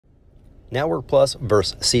Network Plus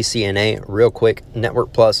versus CCNA. Real quick,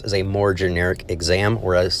 Network Plus is a more generic exam,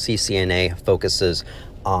 whereas CCNA focuses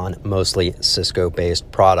on mostly Cisco-based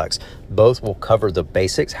products. Both will cover the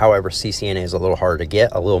basics. However, CCNA is a little harder to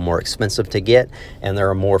get, a little more expensive to get, and there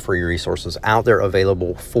are more free resources out there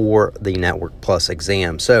available for the Network Plus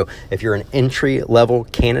exam. So if you're an entry-level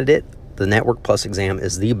candidate, the Network Plus exam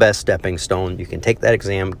is the best stepping stone. You can take that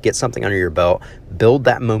exam, get something under your belt, build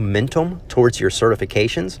that momentum towards your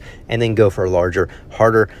certifications, and then go for larger,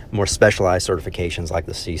 harder, more specialized certifications like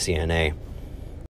the CCNA.